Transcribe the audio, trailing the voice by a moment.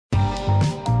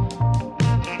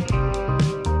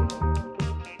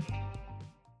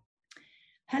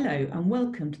Hello and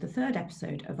welcome to the third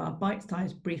episode of our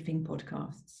bite-sized briefing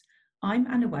podcasts. I'm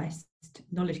Anna West,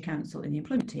 Knowledge Counsel in the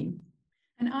Employment team.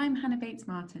 And I'm Hannah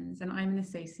Bates-Martins and I'm an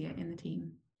associate in the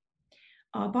team.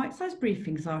 Our bite-sized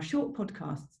briefings are short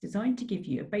podcasts designed to give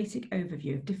you a basic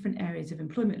overview of different areas of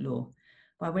employment law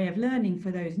by way of learning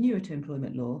for those newer to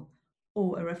employment law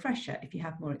or a refresher if you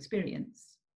have more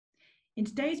experience. In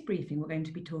today's briefing, we're going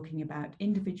to be talking about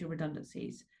individual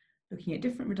redundancies, looking at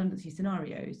different redundancy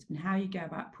scenarios and how you go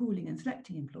about pooling and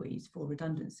selecting employees for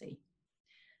redundancy.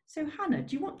 So Hannah,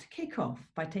 do you want to kick off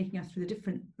by taking us through the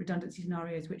different redundancy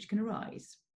scenarios which can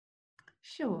arise?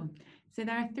 Sure. So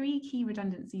there are three key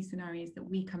redundancy scenarios that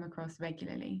we come across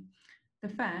regularly. The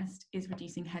first is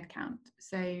reducing headcount.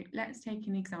 So let's take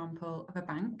an example of a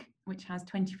bank which has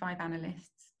 25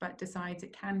 analysts but decides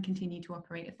it can continue to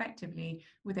operate effectively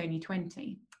with only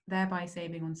 20, thereby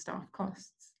saving on staff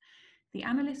costs. The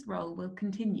analyst role will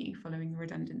continue following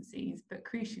redundancies, but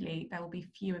crucially, there will be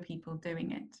fewer people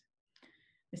doing it.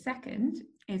 The second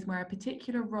is where a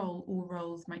particular role or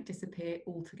roles might disappear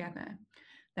altogether.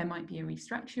 There might be a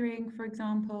restructuring, for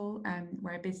example,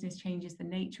 where a business changes the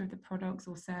nature of the products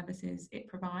or services it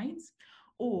provides,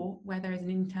 or where there is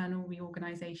an internal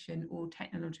reorganisation or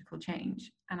technological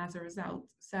change, and as a result,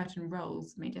 certain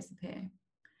roles may disappear.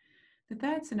 The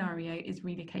third scenario is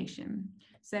relocation.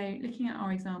 So looking at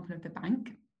our example of the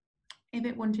bank, if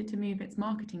it wanted to move its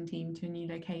marketing team to a new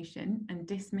location and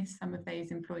dismiss some of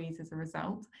those employees as a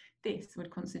result, this would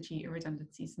constitute a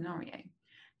redundancy scenario.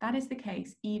 That is the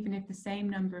case even if the same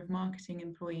number of marketing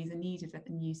employees are needed at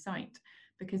the new site,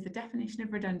 because the definition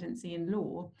of redundancy in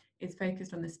law is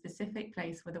focused on the specific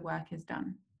place where the work is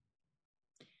done.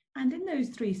 And in those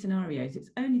three scenarios,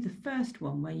 it's only the first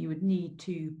one where you would need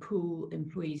to pool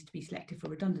employees to be selected for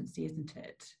redundancy, isn't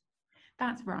it?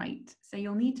 That's right. So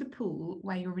you'll need to pool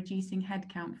where you're reducing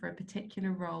headcount for a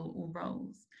particular role or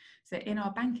roles. So in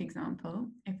our bank example,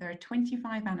 if there are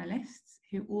 25 analysts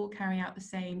who all carry out the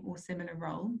same or similar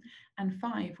role and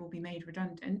 5 will be made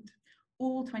redundant,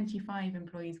 all 25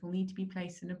 employees will need to be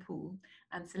placed in a pool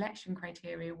and selection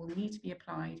criteria will need to be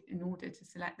applied in order to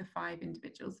select the 5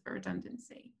 individuals for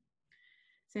redundancy.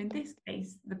 So in this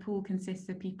case, the pool consists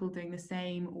of people doing the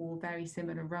same or very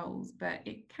similar roles, but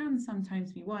it can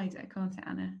sometimes be wider, can't it,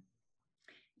 Anna?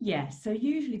 Yes, so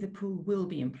usually the pool will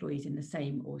be employees in the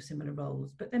same or similar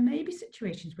roles, but there may be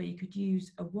situations where you could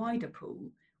use a wider pool,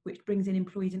 which brings in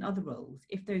employees in other roles,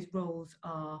 if those roles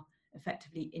are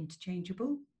effectively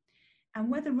interchangeable.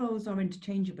 And whether roles are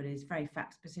interchangeable is very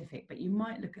fact specific, but you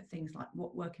might look at things like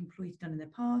what work employees done in the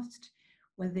past,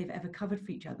 whether they've ever covered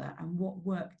for each other, and what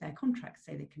work their contracts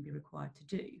say they can be required to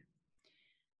do.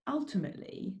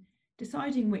 Ultimately,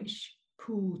 deciding which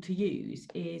pool to use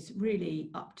is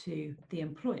really up to the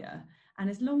employer, and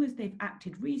as long as they've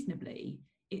acted reasonably,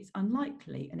 it's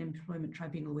unlikely an employment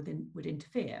tribunal would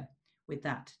interfere with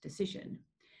that decision.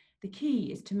 The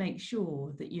key is to make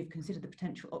sure that you've considered the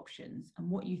potential options and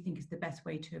what you think is the best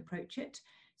way to approach it.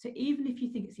 So even if you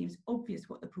think it seems obvious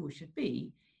what the pool should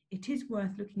be, it is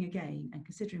worth looking again and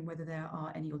considering whether there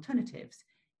are any alternatives,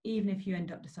 even if you end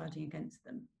up deciding against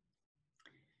them.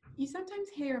 You sometimes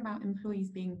hear about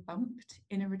employees being bumped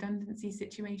in a redundancy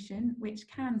situation, which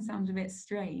can sound a bit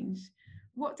strange.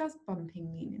 What does bumping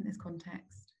mean in this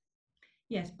context?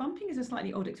 Yes, bumping is a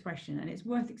slightly odd expression and it's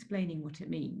worth explaining what it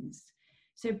means.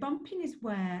 So bumping is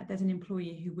where there's an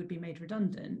employee who would be made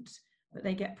redundant, but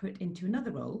they get put into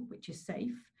another role, which is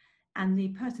safe, and the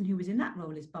person who was in that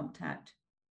role is bumped out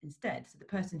instead. So the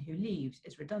person who leaves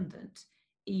is redundant,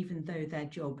 even though their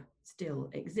job still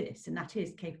exists, and that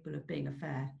is capable of being a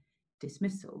fair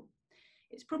dismissal.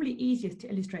 It's probably easiest to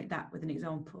illustrate that with an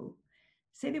example.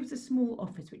 Say there was a small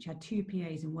office which had 2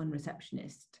 PAs and 1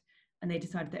 receptionist, and they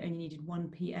decided they only needed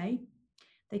 1 PA.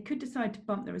 They could decide to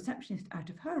bump the receptionist out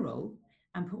of her role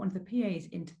and put one of the PAs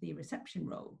into the reception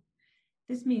role.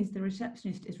 This means the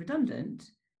receptionist is redundant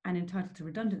and entitled to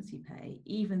redundancy pay,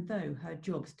 even though her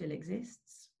job still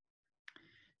exists.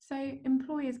 So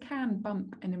employers can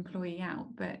bump an employee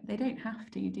out, but they don't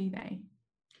have to, do they?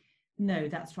 No,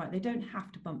 that's right. They don't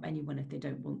have to bump anyone if they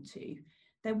don't want to.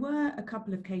 There were a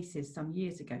couple of cases some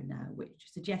years ago now which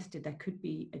suggested there could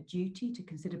be a duty to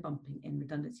consider bumping in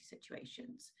redundancy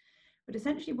situations. But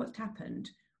essentially what's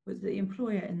happened was that the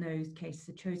employer in those cases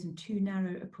had chosen too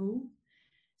narrow a pool.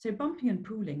 So bumping and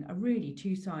pooling are really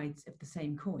two sides of the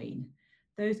same coin.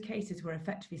 Those cases were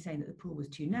effectively saying that the pool was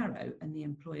too narrow and the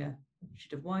employer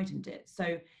should have widened it.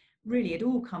 So really it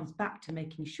all comes back to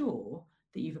making sure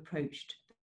that you've approached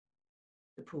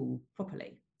the pool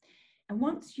properly. And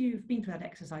once you've been through that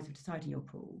exercise of deciding your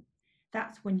pool,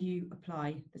 that's when you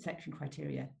apply the selection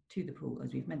criteria to the pool,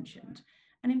 as we've mentioned.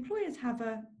 And employers have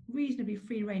a reasonably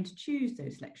free rein to choose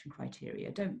those selection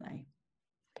criteria, don't they?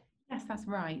 Yes, that's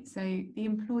right. So the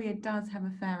employer does have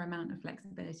a fair amount of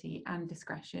flexibility and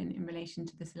discretion in relation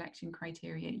to the selection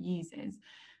criteria it uses.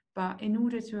 But in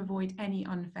order to avoid any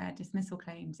unfair dismissal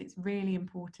claims, it's really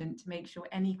important to make sure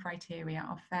any criteria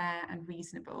are fair and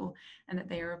reasonable and that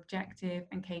they are objective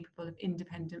and capable of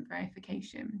independent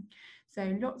verification.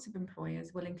 So lots of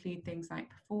employers will include things like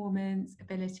performance,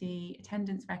 ability,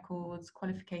 attendance records,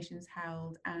 qualifications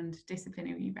held, and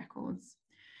disciplinary records.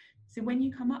 So when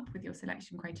you come up with your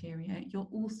selection criteria, you'll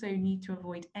also need to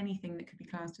avoid anything that could be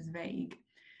classed as vague.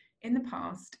 In the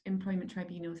past, employment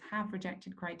tribunals have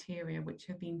rejected criteria which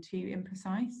have been too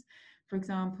imprecise. For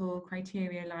example,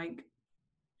 criteria like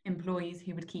employees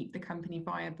who would keep the company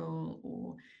viable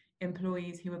or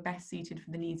employees who are best suited for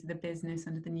the needs of the business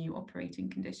under the new operating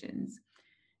conditions.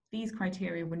 These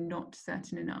criteria were not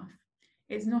certain enough.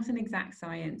 It's not an exact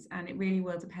science and it really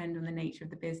will depend on the nature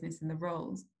of the business and the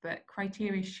roles, but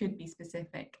criteria should be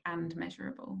specific and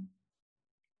measurable.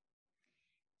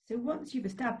 So once you've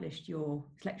established your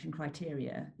selection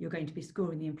criteria, you're going to be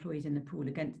scoring the employees in the pool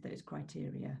against those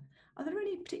criteria. Are there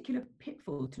any particular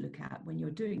pitfalls to look at when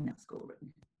you're doing that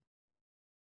scoring?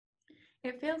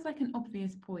 It feels like an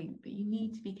obvious point, but you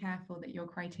need to be careful that your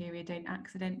criteria don't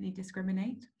accidentally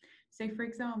discriminate. So for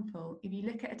example, if you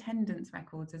look at attendance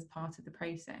records as part of the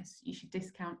process, you should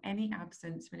discount any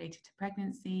absence related to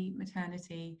pregnancy,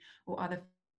 maternity, or other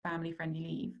family-friendly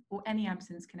leave, or any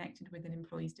absence connected with an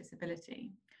employee's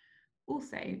disability.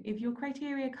 Also, if your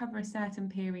criteria cover a certain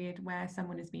period where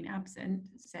someone has been absent,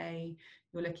 say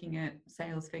you're looking at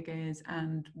sales figures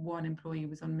and one employee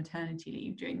was on maternity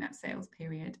leave during that sales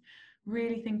period,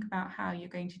 really think about how you're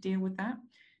going to deal with that.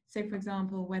 So for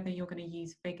example, whether you're going to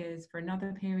use figures for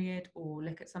another period or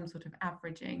look at some sort of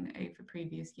averaging over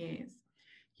previous years.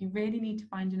 You really need to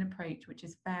find an approach which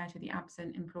is fair to the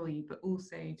absent employee, but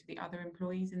also to the other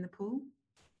employees in the pool.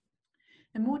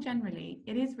 And more generally,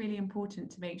 it is really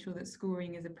important to make sure that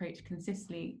scoring is approached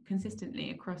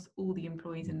consistently across all the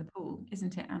employees in the pool,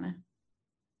 isn't it, Anna?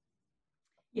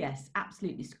 Yes,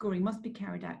 absolutely. Scoring must be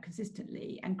carried out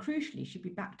consistently and crucially should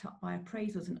be backed up by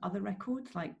appraisals and other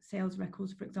records like sales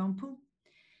records, for example.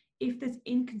 If there's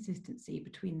inconsistency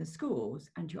between the scores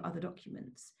and your other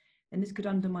documents, then this could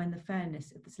undermine the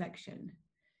fairness of the selection.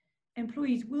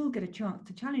 Employees will get a chance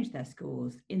to challenge their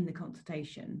scores in the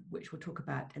consultation, which we'll talk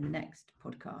about in the next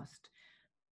podcast.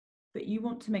 But you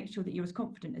want to make sure that you're as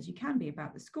confident as you can be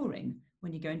about the scoring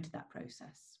when you go into that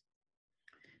process.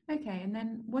 Okay, and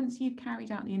then once you've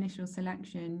carried out the initial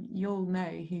selection, you'll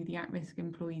know who the at-risk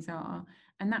employees are,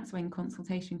 and that's when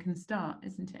consultation can start,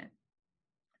 isn't it?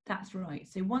 That's right.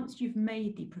 So once you've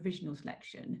made the provisional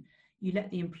selection, you let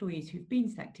the employees who've been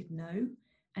selected know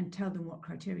and tell them what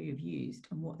criteria you've used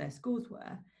and what their scores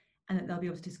were, and that they'll be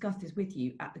able to discuss this with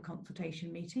you at the consultation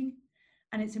meeting.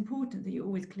 And it's important that you're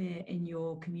always clear in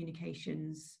your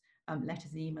communications,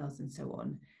 letters and emails and so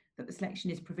on, that the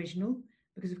selection is provisional,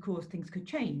 because of course things could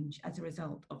change as a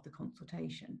result of the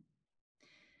consultation.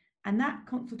 And that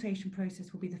consultation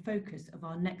process will be the focus of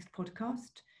our next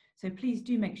podcast. So please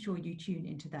do make sure you tune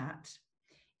into that.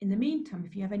 In the meantime,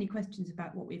 if you have any questions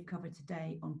about what we've covered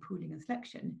today on pooling and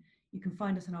selection, you can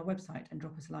find us on our website and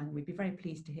drop us a line, and we'd be very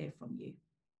pleased to hear from you.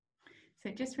 So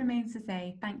it just remains to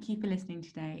say thank you for listening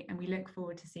today, and we look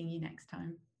forward to seeing you next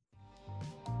time.